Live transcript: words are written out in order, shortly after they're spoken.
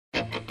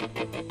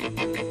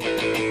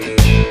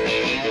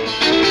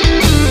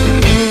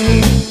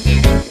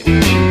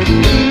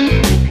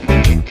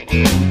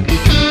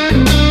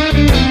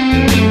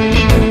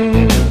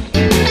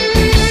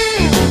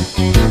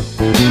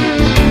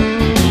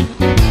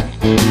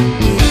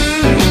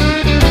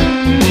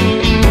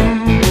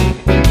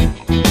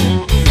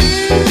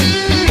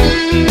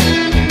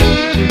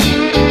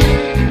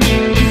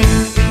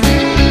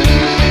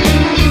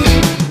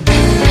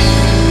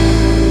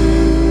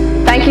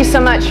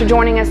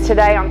guests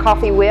today on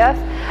Coffee With.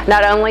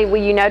 Not only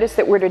will you notice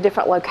that we're at a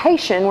different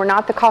location, we're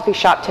not the coffee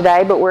shop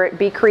today, but we're at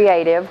Be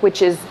Creative,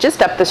 which is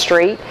just up the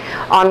street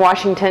on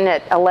Washington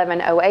at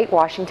 1108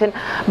 Washington.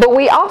 But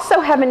we also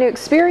have a new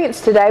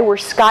experience today. We're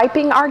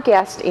Skyping our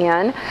guest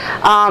in.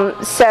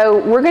 So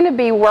we're going to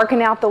be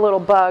working out the little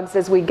bugs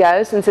as we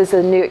go, since it's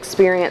a new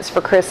experience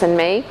for Chris and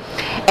me.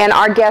 And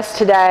our guest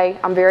today,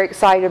 I'm very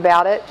excited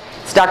about it.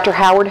 It's Dr.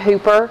 Howard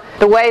Hooper.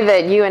 The way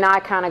that you and I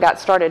kind of got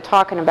started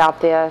talking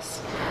about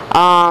this,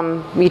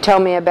 you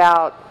told me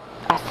about,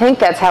 I think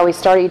that's how we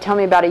started. You told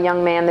me about a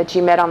young man that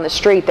you met on the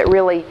street that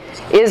really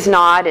is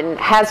not and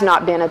has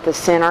not been at the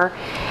center.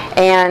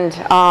 And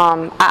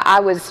I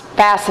was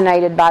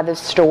fascinated by this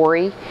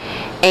story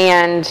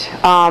and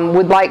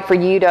would like for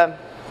you to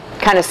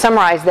kind of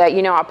summarize that.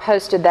 You know, I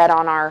posted that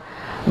on our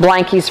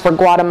Blankies for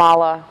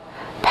Guatemala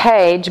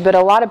page, but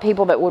a lot of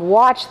people that would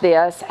watch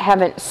this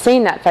haven't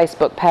seen that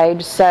Facebook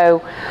page.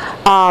 So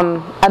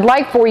I'd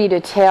like for you to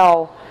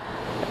tell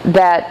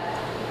that,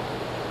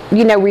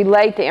 you know,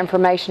 relate the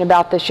information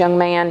about this young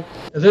man.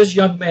 This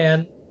young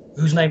man,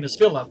 whose name is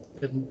Philip,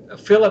 and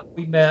Philip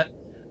we met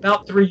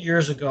about 3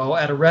 years ago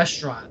at a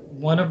restaurant.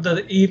 One of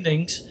the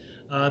evenings,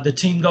 the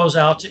team goes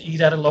out to eat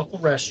at a local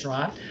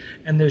restaurant,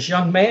 and this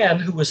young man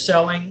who was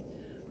selling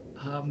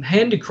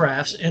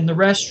handicrafts in the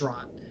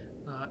restaurant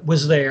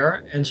was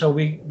there, and so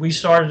we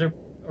started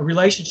a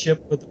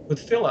relationship with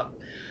Philip.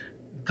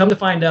 Come to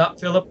find out,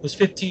 Philip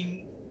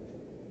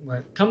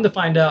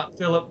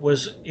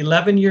was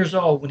 11 years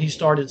old when he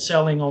started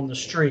selling on the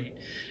street.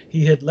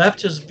 He had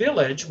left his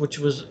village, which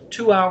was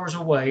 2 hours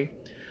away,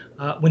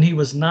 when he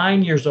was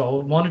 9 years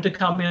old, wanted to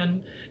come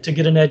in to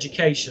get an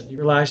education. He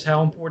realized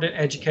how important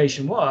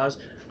education was,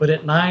 but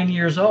at 9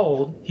 years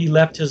old, he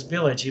left his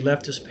village, he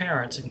left his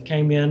parents, and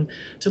came in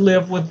to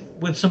live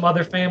with some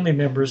other family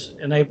members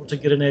and able to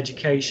get an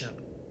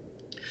education.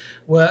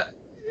 Well,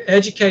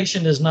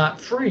 education is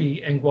not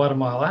free in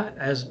Guatemala,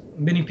 as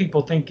many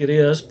people think it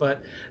is,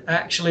 but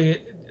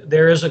actually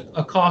there is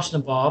a cost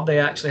involved. They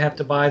actually have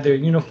to buy their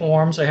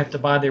uniforms, they have to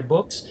buy their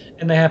books,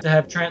 and they have to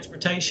have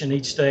transportation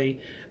each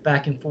day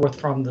back and forth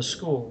from the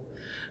school.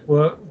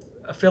 Well,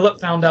 Philip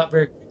found out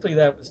very quickly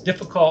that it was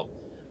difficult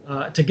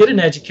to get an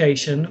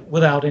education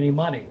without any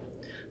money.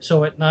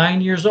 So at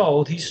 9 years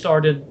old, he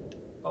started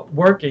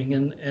working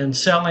and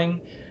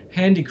selling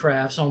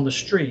handicrafts on the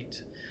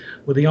street.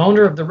 Well, the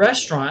owner of the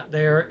restaurant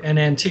there in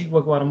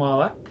Antigua,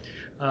 Guatemala,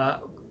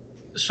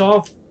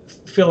 saw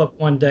Philip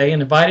one day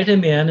and invited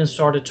him in and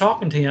started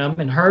talking to him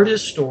and heard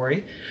his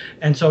story.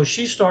 And so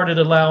she started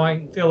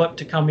allowing Philip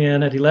to come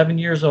in at 11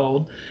 years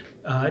old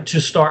to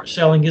start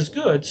selling his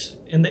goods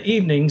in the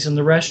evenings in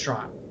the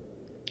restaurant.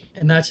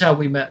 And that's how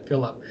we met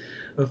Philip.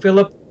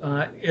 Philip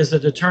is a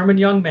determined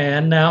young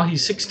man. Now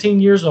he's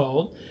 16 years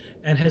old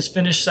and has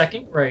finished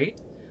second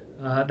grade.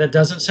 That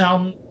doesn't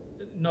sound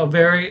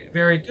very,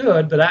 very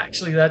good, but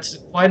actually that's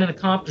quite an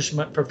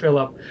accomplishment for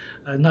Philip.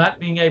 Not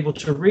being able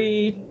to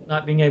read,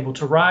 not being able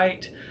to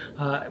write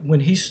when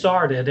he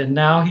started, and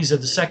now he's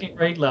at the second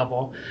grade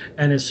level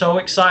and is so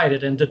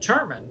excited and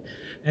determined.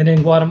 And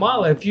in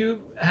Guatemala, if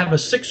you have a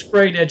sixth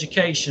grade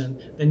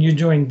education, then you're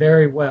doing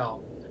very well.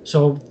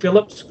 So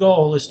Philip's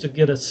goal is to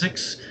get a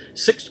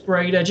sixth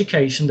grade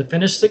education, to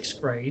finish sixth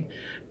grade,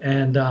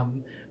 and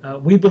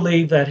we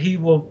believe that he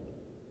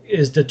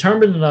is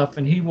determined enough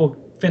and he will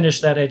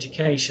finish that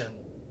education.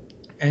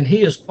 And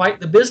he is quite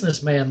the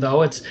businessman,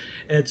 though.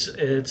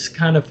 It's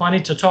kind of funny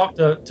to talk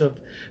to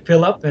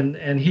Philip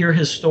and hear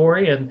his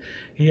story. And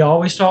he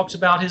always talks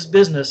about his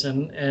business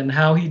and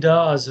how he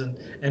does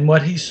and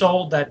what he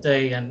sold that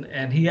day.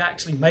 And he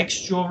actually makes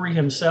jewelry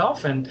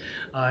himself, and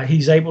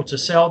he's able to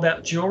sell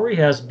that jewelry.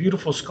 He has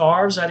beautiful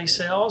scarves that he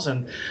sells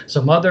and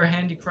some other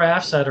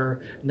handicrafts that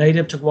are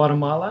native to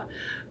Guatemala.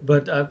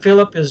 But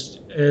Philip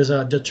is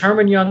a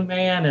determined young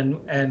man,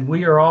 and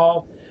we are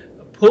all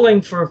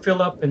pulling for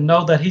Philip and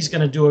know that he's going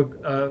to do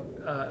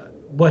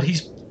what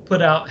he's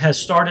has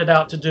started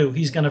out to do.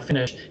 He's going to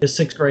finish his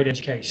sixth grade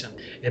education.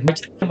 It might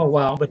take him a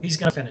while, but he's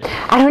going to finish.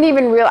 I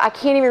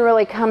can't even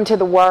really come to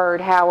the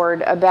word,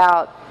 Howard,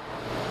 about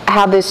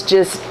how this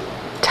just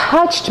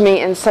touched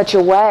me in such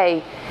a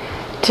way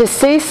to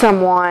see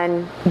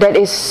someone that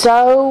is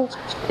so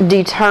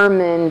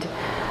determined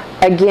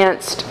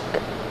against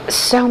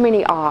so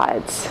many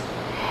odds,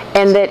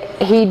 and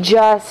that he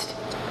just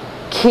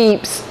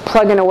keeps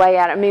plugging away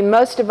at it. I mean,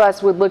 most of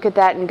us would look at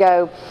that and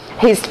go,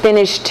 he's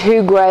finished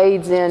 2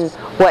 grades in,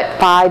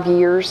 5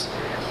 years?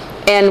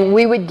 And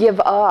we would give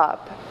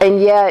up.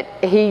 And yet,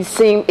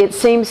 it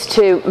seems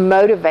to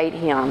motivate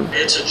him.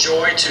 It's a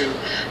joy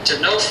to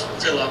know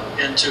Philip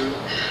and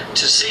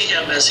to see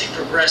him as he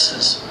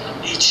progresses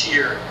each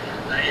year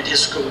in his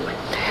schooling.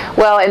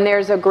 Well, and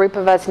there's a group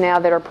of us now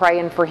that are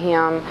praying for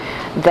him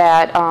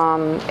that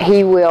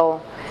he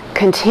will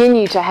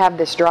continue to have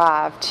this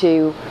drive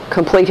to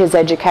complete his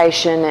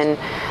education, and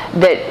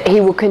that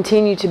he will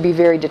continue to be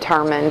very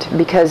determined,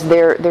 because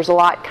there's a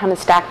lot kind of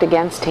stacked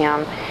against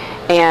him.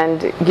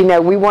 And, you know,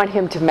 we want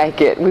him to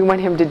make it. We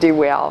want him to do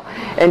well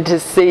and to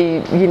see,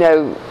 you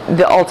know,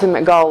 the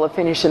ultimate goal of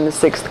finishing the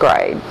 6th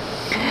grade.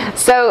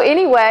 So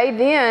anyway,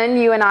 then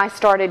you and I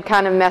started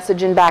kind of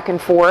messaging back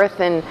and forth,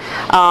 and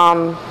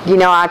you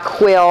know, I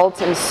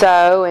quilt and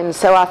sew, and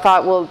so I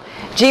thought, well,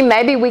 gee,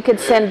 maybe we could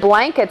send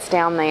blankets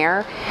down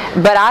there,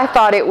 but I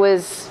thought it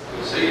was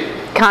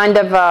kind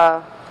of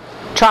a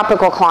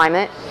tropical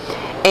climate,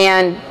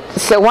 and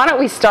so why don't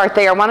we start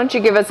there? Why don't you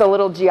give us a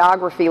little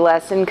geography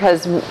lesson,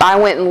 because I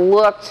went and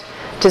looked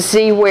to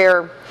see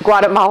where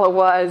Guatemala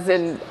was,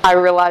 and I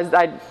realized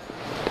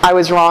I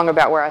was wrong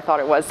about where I thought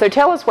it was. So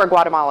tell us where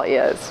Guatemala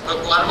is.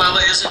 Well,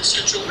 Guatemala is in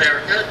Central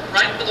America,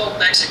 right below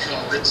Mexico.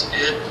 It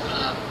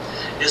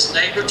is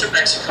neighbor to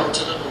Mexico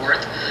to the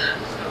north.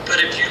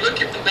 But if you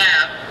look at the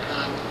map,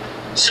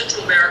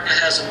 Central America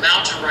has a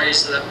mountain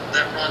range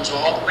that runs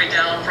all the way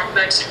down from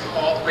Mexico,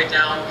 all the way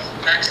down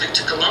actually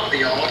to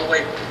Colombia, all the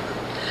way.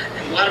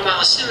 And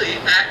Guatemala City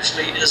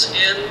actually is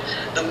in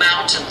the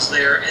mountains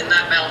there, in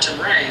that mountain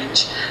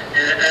range,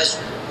 as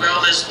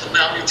well as the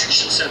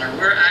Malnutrition Center.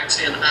 We're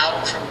actually an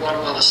hour from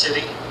Guatemala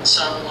City.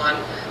 San Juan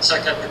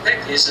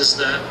Zacatepec is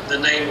the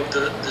name of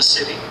the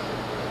city.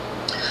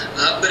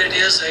 But it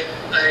is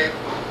a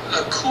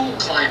cool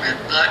climate,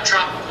 not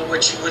tropical,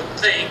 which you would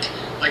think,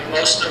 like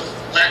most of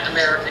Latin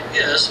America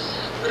is,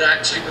 but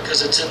actually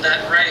because it's in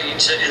that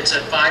range, it's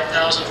at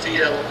 5,000 feet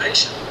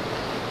elevation.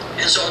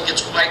 And so it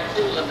gets quite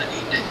cool in the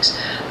evenings.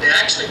 They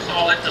actually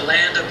call it the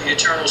land of the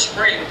eternal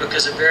spring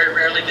because it very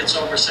rarely gets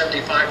over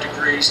 75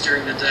 degrees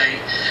during the day.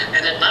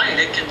 And at night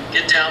it can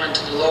get down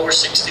into the lower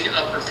 60,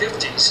 upper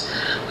 50s.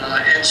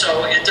 And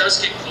so it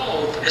does get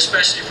cold,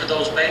 especially for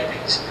those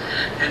babies.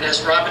 And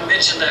as Robin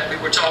mentioned that we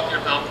were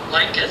talking about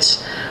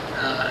blankets,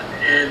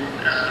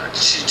 and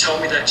she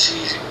told me that she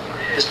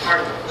is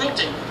part of a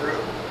quilting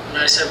group. And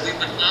I said, we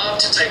would love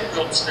to take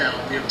quilts down.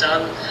 We have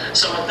done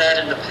some of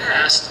that in the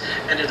past,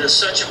 and it is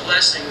such a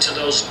blessing to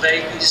those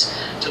babies,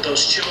 to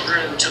those children,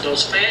 and to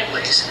those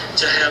families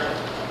to have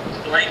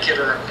a blanket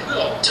or a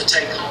quilt to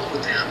take home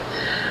with them.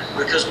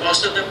 Because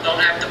most of them don't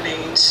have the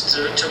means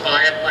to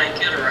buy a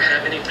blanket or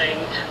have anything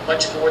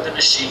much more than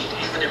a sheet,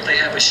 even if they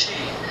have a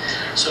sheet.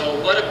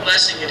 So what a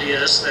blessing it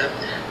is that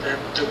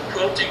the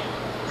quilting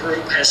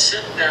group has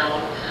sent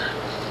down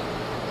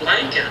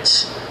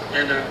blankets.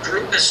 And a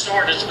group has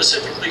started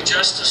specifically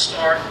just to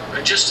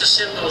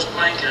send those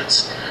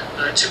blankets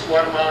to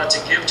Guatemala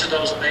to give to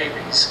those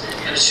babies.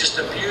 And it's just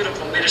a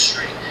beautiful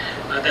ministry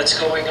that's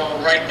going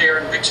on right there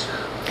in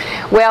Vicksburg.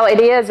 Well, it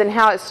is, and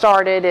how it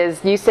started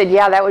is you said,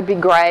 yeah, that would be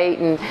great,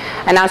 and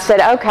I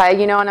said, okay,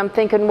 you know, and I'm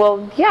thinking,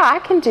 well, yeah, I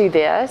can do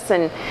this,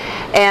 and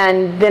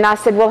then I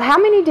said, well, how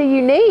many do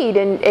you need?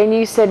 And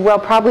you said, well,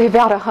 probably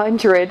about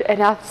 100,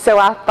 and so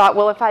I thought,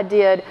 well, if I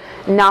did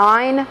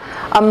 9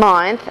 a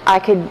month, I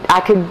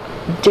could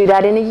do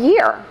that in a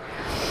year.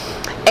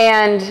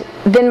 And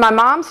then my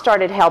mom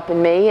started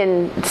helping me,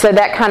 and so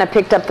that kind of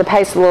picked up the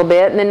pace a little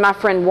bit, and then my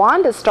friend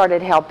Wanda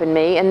started helping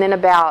me, and then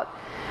about,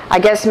 I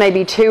guess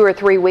maybe 2 or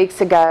 3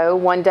 weeks ago,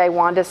 one day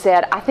Wanda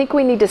said, I think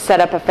we need to set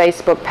up a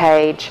Facebook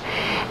page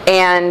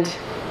and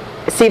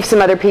see if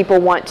some other people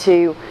want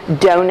to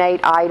donate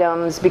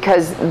items,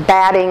 because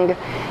batting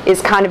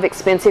is kind of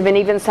expensive, and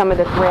even some of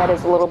the thread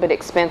is a little bit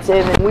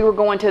expensive. And we were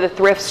going to the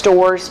thrift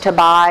stores to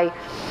buy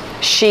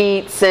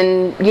sheets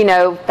and, you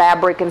know,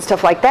 fabric and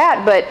stuff like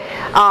that. But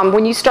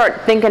when you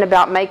start thinking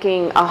about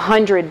making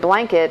 100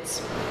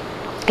 blankets,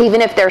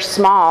 even if they're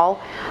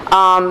small,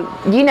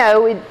 you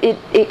know,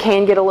 it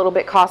can get a little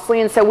bit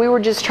costly, and so we were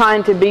just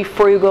trying to be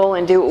frugal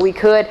and do what we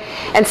could.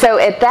 And so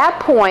at that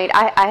point,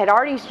 I had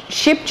already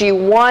shipped you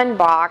one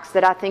box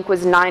that I think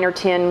was 9 or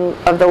 10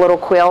 of the little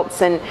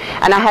quilts, and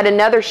I had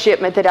another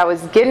shipment that I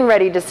was getting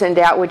ready to send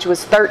out, which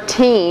was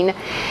 13,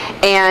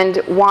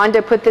 and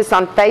Wanda put this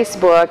on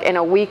Facebook, and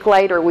a week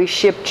later we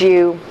shipped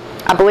you,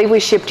 I believe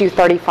we shipped you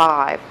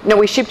 35. No,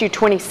 we shipped you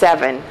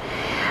 27.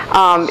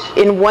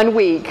 In 1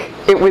 week.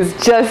 It was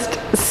just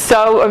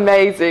so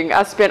amazing.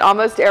 I spent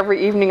almost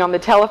every evening on the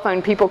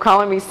telephone, people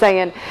calling me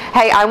saying,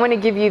 hey, I want to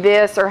give you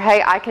this, or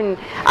hey, I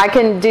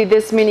can do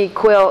this many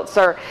quilts,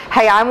 or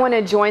hey, I want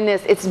to join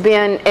this. It's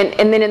been,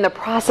 and then in the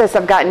process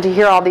I've gotten to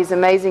hear all these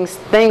amazing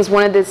things.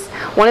 One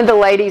of the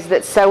ladies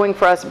that's sewing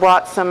for us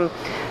brought some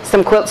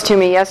quilts to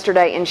me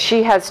yesterday, and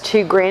she has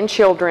 2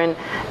 grandchildren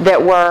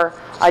that were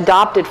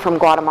adopted from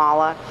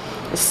Guatemala.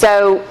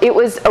 So it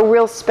was a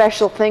real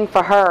special thing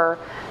for her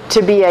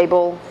to be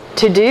able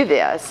to do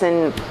this.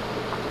 And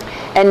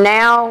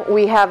now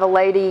we have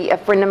a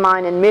friend of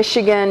mine in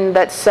Michigan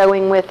that's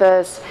sewing with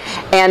us,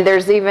 and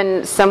there's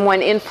even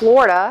someone in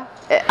Florida.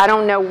 I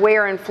don't know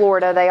where in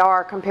Florida they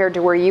are compared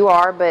to where you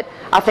are, but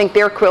I think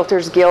their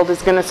Quilters Guild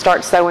is going to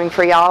start sewing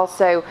for y'all.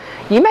 So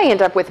you may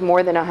end up with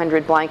more than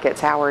 100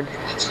 blankets, Howard.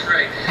 That's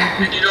great.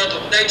 And you know,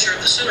 the nature of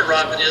the center,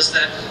 Robin, is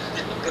that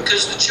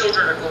because the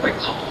children are going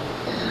home,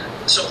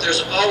 so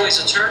there's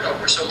always a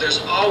turnover. So there's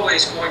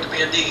always going to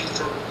be a need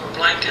for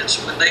blankets.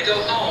 When they go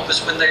home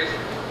is when they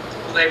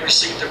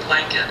receive their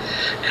blanket.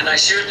 And I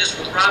shared this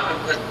with Robin,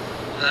 but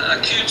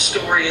a cute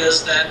story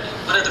is that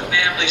one of the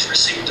families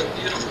received a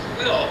beautiful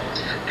quilt,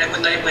 and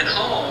when they went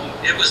home,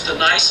 it was the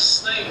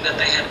nicest thing that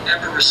they had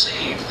ever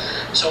received.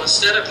 So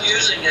instead of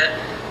using it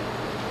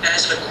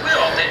as a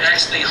quilt, they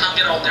actually hung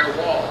it on their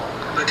wall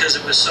because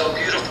it was so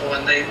beautiful,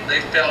 and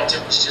they felt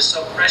it was just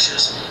so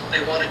precious.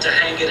 They wanted to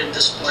hang it and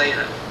display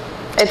it.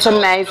 It's so,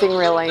 amazing,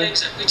 really.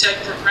 Things that we take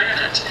for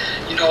granted,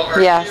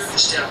 are yes.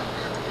 huge down there.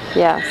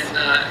 Yes.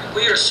 And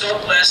we are so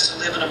blessed to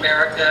live in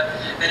America,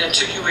 and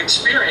until you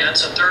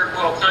experience a third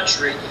world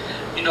country,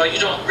 you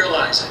don't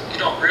realize it. You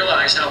don't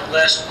realize how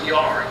blessed we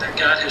are, that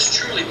God has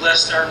truly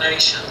blessed our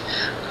nation.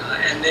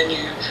 And then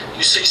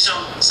you see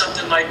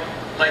something like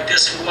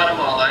this in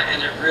Guatemala,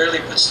 and it really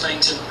puts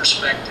things in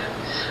perspective.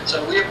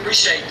 So we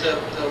appreciate the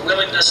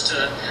willingness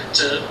to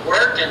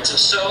work and to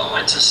sow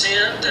and to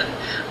send, and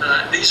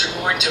these are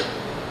going to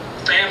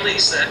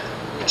families that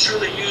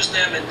truly use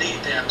them and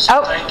need them.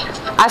 So thank you.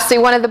 I see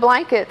one of the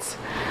blankets.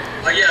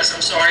 Oh yes,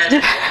 I'm sorry. I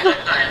didn't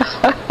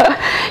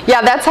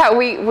Yeah, that's how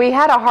we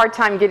had a hard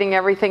time getting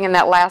everything in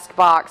that last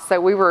box.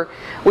 So we were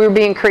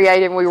being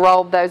creative. We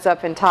rolled those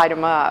up and tied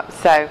them up.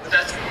 So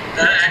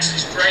that actually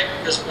is great,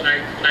 because when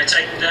I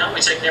take them down,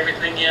 we take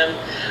everything in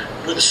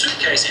with a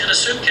suitcase,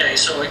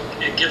 so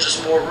it gives us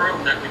more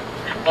room that we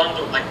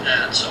bundle like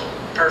that. So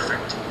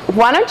perfect.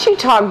 Why don't you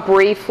talk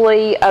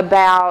briefly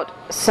about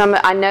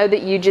I know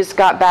that you just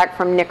got back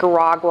from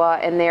Nicaragua,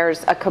 and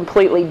there's a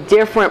completely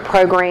different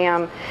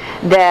program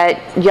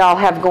that y'all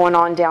have going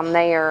on down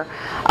there.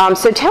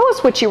 So tell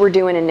us what you were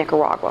doing in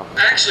Nicaragua.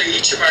 Actually,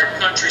 each of our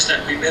countries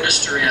that we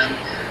minister in,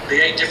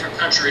 the 8 different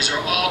countries, are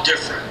all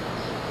different.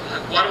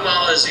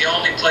 Guatemala is the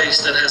only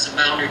place that has a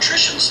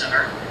malnutrition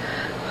center.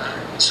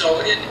 So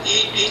in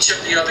each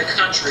of the other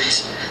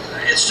countries,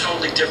 it's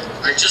totally different.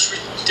 I just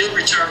did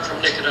return from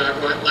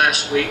Nicaragua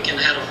last week and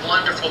had a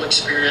wonderful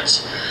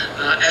experience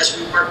as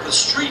we work with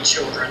street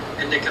children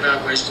in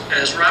Nicaragua.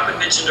 As Robin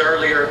mentioned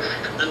earlier,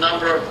 the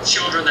number of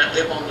children that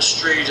live on the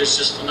street is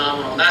just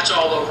phenomenal. And that's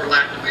all over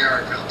Latin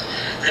America.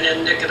 And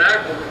in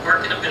Nicaragua, we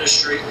work in a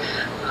ministry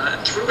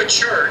through a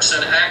church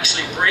that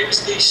actually brings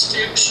these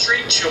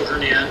street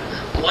children in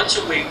once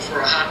a week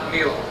for a hot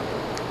meal.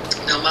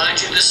 Now, mind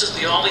you, this is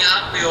the only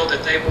hot meal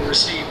that they will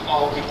receive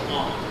all week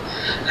long.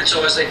 And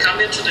so as they come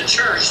into the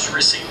church to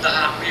receive the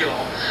hot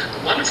meal,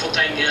 the wonderful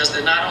thing is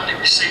they're not only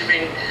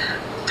receiving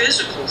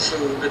physical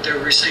food, but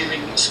they're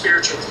receiving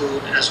spiritual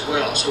food as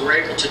well. So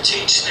we're able to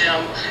teach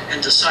them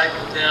and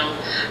disciple them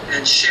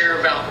and share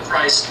about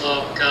Christ's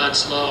love,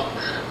 God's love,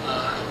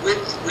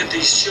 with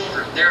these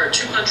children. There are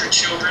 200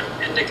 children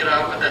in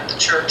Nicaragua that the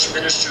church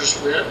ministers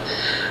with.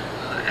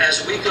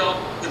 As we go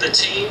with a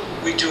team,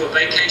 we do a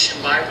vacation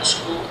Bible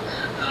school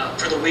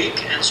for the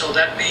week, and so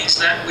that means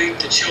that week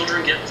the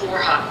children get 4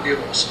 hot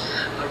meals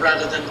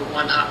rather than the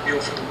 1 hot meal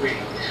for the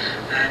week.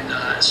 And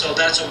so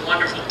that's a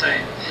wonderful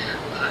thing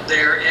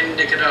there in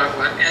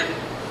Nicaragua. And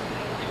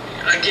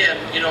again,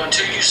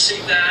 until you see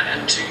that,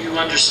 until you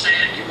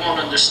understand, you won't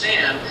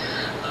understand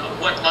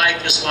what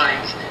life is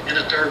like in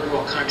a third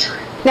world country.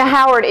 Now,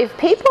 Howard, if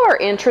people are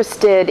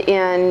interested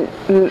in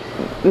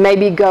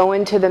maybe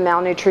going to the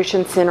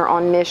Malnutrition Center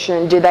on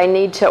mission, do they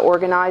need to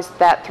organize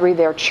that through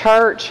their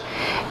church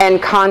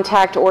and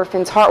contact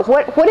Orphans Heart?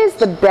 What is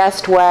the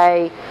best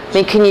way? I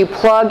mean, can you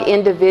plug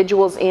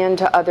individuals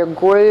into other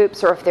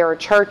groups, or if there are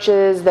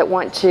churches that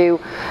want to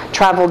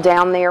travel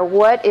down there,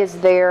 what is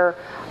their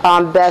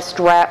best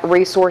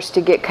resource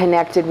to get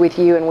connected with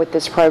you and with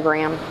this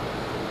program?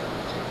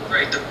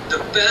 Great.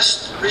 The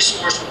best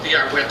resource would be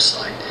our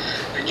website.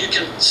 And you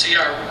can see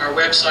our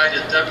website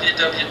at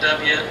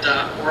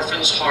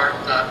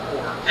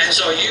www.orphansheart.org. And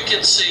so you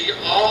can see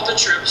all the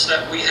trips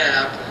that we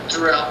have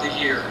throughout the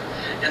year.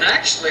 And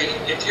actually,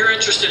 if you're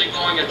interested in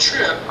going a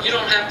trip, you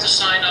don't have to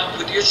sign up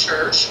with your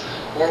church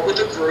or with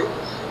a group.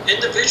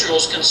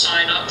 Individuals can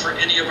sign up for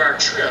any of our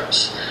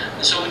trips.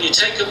 And so when you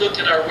take a look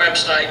at our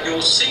website,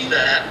 you'll see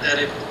that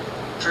if,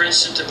 for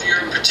instance, if you're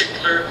in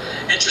particular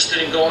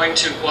interested in going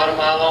to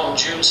Guatemala on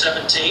June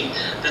 17th,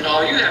 then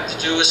all you have to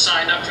do is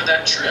sign up for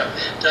that trip.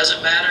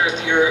 Doesn't matter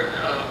if you're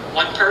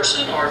 1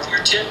 person or if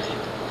you're 10 people.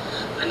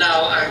 And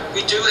now,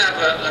 we do have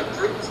a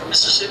group from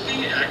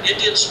Mississippi,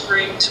 Indian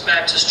Springs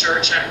Baptist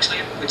Church,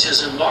 actually, which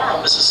is in Laurel,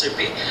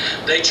 Mississippi.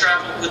 They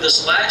traveled with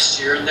us last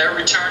year, and they're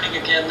returning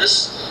again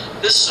this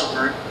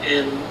summer.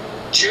 In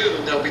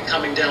June, they'll be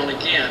coming down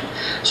again.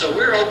 So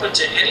we're open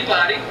to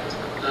anybody.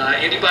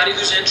 Anybody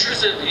who's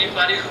interested,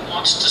 anybody who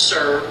wants to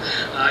serve,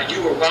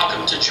 you are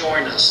welcome to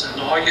join us. And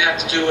all you have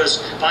to do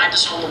is find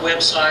us on the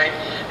website,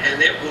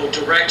 and it will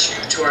direct you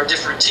to our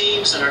different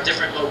teams and our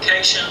different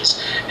locations,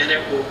 and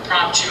it will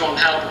prompt you on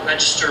how to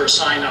register or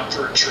sign up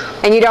for a trip.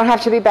 And you don't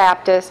have to be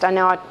Baptist. I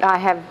know I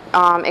have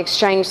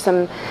exchanged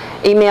some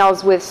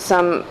emails with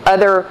some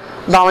other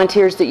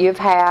volunteers that you've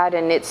had,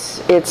 and it's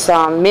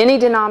many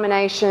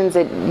denominations.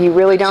 You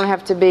really don't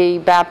have to be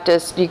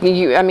Baptist.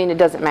 I mean, it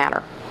doesn't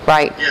matter.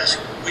 Right. Yes,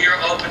 we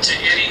are open to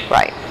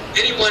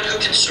anyone who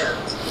can serve,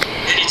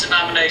 any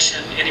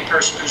denomination, any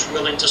person who's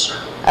willing to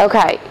serve.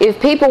 Okay, if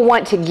people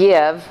want to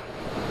give,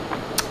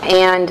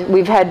 and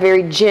we've had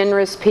very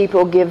generous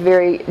people give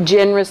very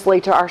generously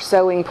to our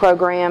sewing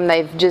program.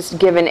 They've just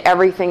given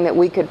everything that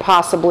we could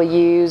possibly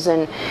use,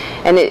 and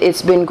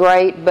it's been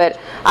great. But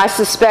I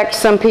suspect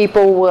some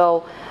people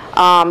will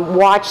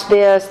watch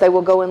this, they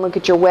will go and look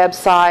at your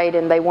website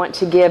and they want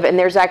to give, and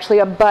there's actually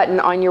a button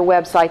on your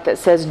website that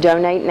says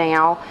donate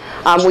now.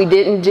 We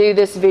didn't do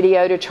this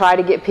video to try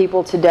to get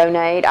people to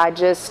donate. I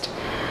just,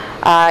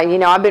 you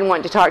know, I've been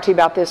wanting to talk to you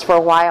about this for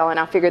a while, and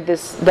I figured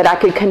that I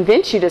could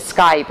convince you to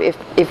Skype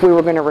if we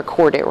were going to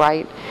record it,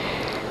 right?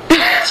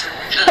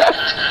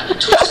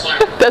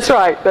 That's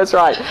right, that's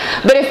right.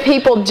 But if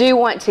people do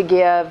want to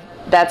give,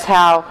 that's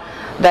how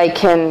they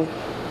can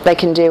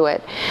do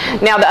it.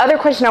 Now, the other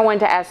question I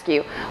wanted to ask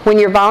you, when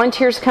your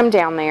volunteers come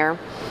down there,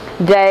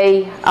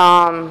 they're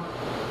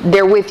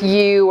with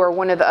you or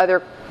one of the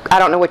other, I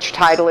don't know what your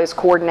title is,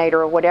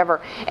 coordinator or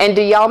whatever, and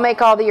do y'all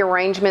make all the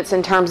arrangements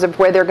in terms of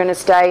where they're going to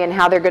stay and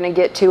how they're going to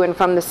get to and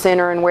from the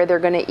center and where they're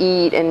going to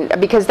eat? And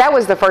because that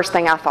was the first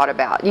thing I thought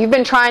about. You've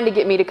been trying to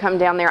get me to come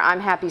down there. I'm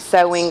happy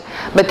sewing,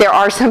 but there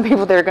are some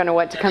people that are going to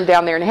want to come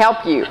down there and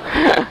help you.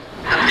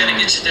 I'm going to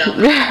get you down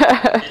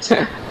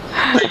there.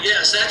 But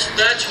yes,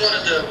 that's one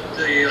of the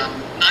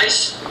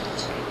nice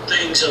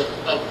things of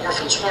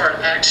Orphan's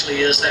Heart actually,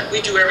 is that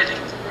we do everything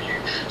for you.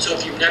 So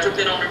if you've never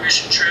been on a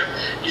mission trip,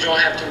 you don't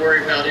have to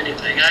worry about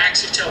anything. I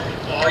actually tell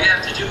people all you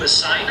have to do is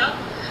sign up,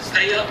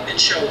 pay up, and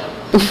show up.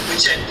 We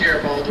take care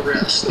of all the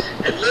rest.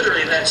 And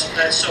literally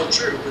that's so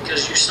true,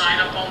 because you sign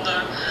up on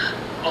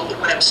the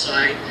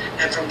website,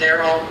 and from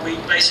there on we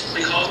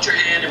basically hold your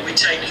hand and we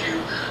take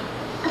you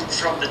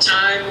from the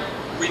time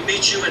we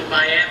meet you in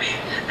Miami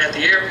at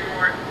the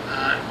airport.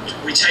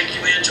 We take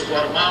you into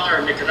Guatemala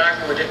or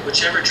Nicaragua,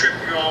 whichever trip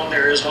you're on.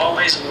 There is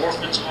always an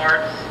Orphan's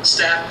Heart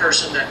staff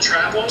person that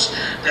travels,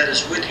 that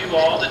is with you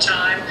all the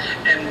time,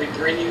 and we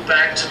bring you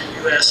back to the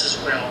U.S. as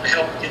well to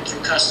help get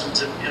through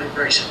customs and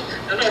immigration.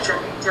 I know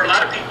for a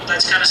lot of people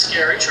that's kind of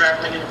scary,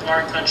 traveling in a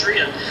foreign country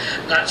and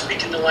not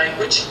speaking the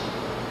language,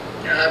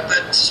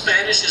 but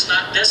Spanish is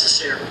not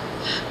necessary.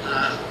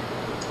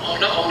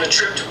 On a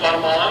trip to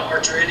Guatemala or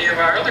to any of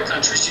our other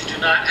countries, you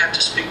do not have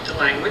to speak the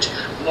language.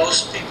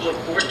 Most people, of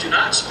course, do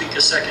not speak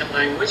a second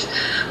language.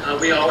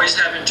 We always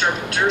have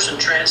interpreters and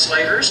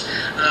translators,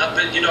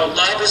 but you know,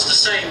 love is the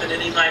same in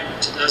any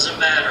language. It doesn't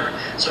matter.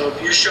 So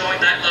if you're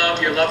showing that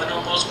love, you're loving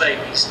on those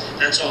babies.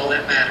 That's all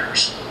that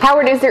matters.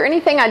 Howard, is there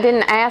anything I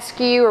didn't ask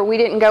you or we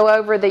didn't go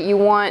over that you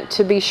want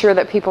to be sure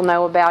that people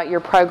know about your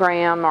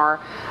program, or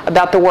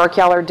about the work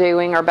y'all are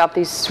doing, or about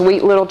these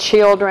sweet little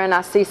children?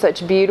 I see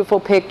such beautiful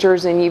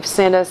pictures, and you've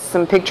sent us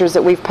some pictures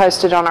that we've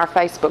posted on our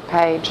Facebook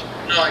page.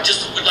 No, I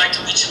just would like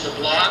to mention the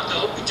blog,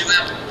 though. We do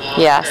have a blog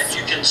Yes. that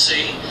you can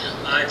see.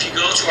 If you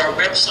go to our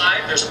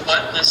website, there's a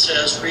button that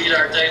says Read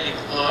Our Daily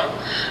Blog,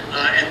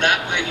 and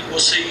that way you will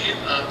see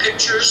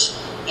pictures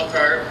of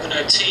when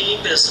our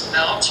team is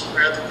out,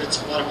 whether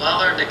it's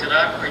Guatemala or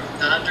Nicaragua or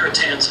Uganda or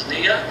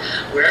Tanzania,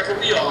 wherever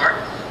we are.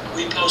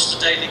 We post a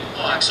daily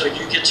blog, so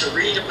you get to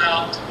read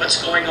about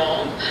what's going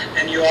on,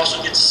 and you also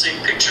get to see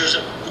pictures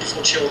of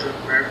beautiful children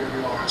wherever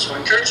you are. So I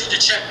encourage you to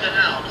check that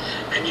out,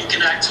 and you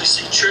can actually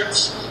see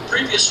trips,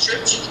 previous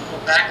trips. You can go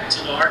back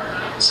into the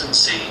archives and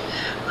see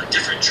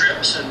different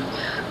trips, and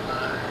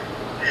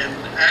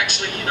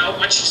actually, you know,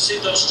 once you see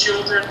those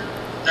children,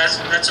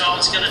 that's all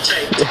it's going to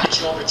take to get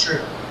you on the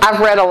trip. I've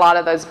read a lot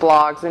of those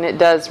blogs, and it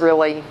does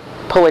really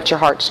pull at your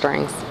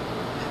heartstrings.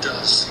 It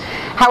does.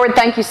 Howard,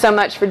 thank you so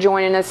much for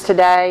joining us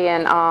today,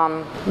 and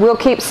we'll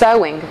keep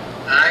sewing.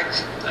 I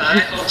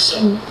hope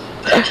so.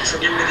 Thank you for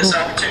giving me this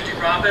opportunity,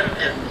 Robin,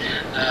 and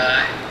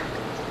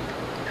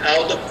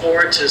I'll look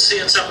forward to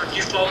seeing some of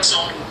you folks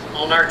on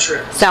our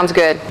trip. Sounds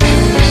good.